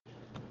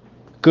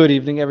Good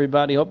evening,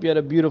 everybody. Hope you had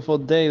a beautiful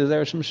day. The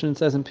Zera Shimshon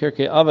says in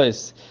of-Pirkei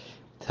Avos,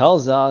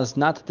 tells us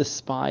not to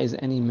despise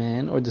any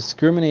man or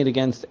discriminate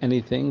against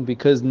anything,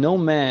 because there's no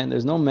man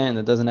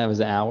that doesn't have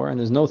his hour, and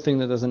there's no thing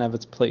that doesn't have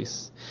its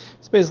place.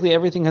 So basically,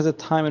 everything has a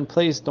time and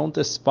place. Don't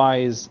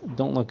despise,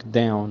 don't look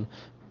down,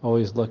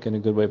 always look in a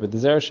good way. But the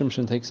Zera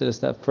Shimshon takes it a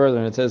step further,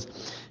 and it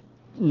says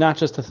not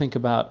just to think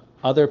about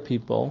other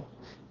people,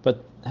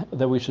 but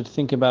that we should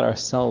think about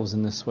ourselves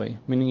in this way.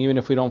 Meaning, even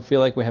if we don't feel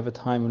like we have a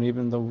time, and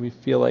even though we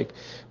feel like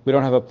we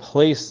don't have a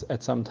place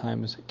at some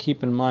times,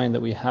 keep in mind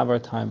that we have our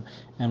time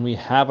and we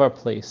have our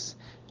place.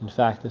 In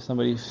fact, if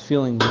somebody's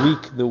feeling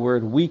weak, the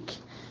word weak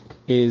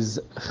is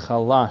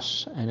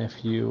chalash, and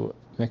if you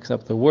mix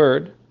up the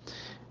word,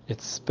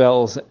 it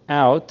spells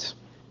out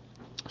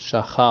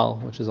shachal,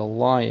 which is a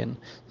lion.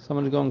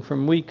 Someone going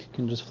from weak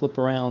can just flip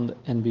around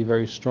and be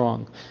very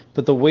strong.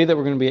 But the way that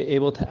we're going to be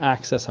able to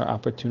access our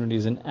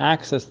opportunities and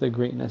access the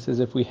greatness is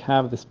if we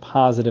have this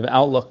positive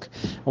outlook,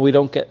 and we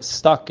don't get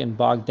stuck and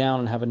bogged down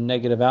and have a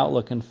negative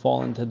outlook and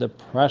fall into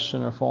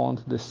depression or fall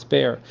into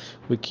despair.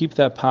 We keep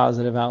that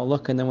positive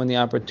outlook, and then when the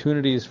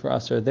opportunities for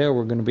us are there,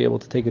 we're going to be able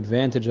to take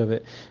advantage of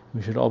it.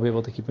 We should all be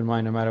able to keep in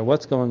mind, no matter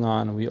what's going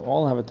on, we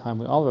all have a time,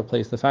 we all have a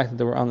place. The fact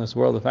that we're on this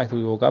world, the fact that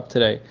we woke up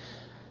today,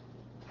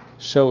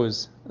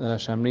 shows that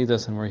Hashem needs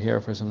us, and we're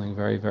here for something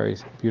very, very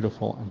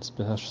beautiful and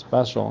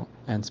special,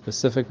 and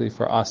specifically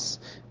for us.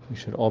 We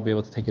should all be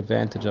able to take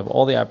advantage of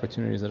all the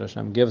opportunities that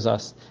Hashem gives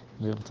us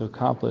and be able to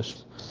accomplish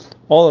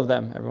all of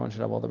them. Everyone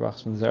should have all the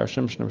brachos from Zera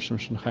Shimshon,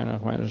 Shimshon,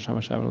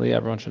 Chayim,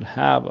 Everyone should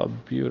have a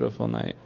beautiful night.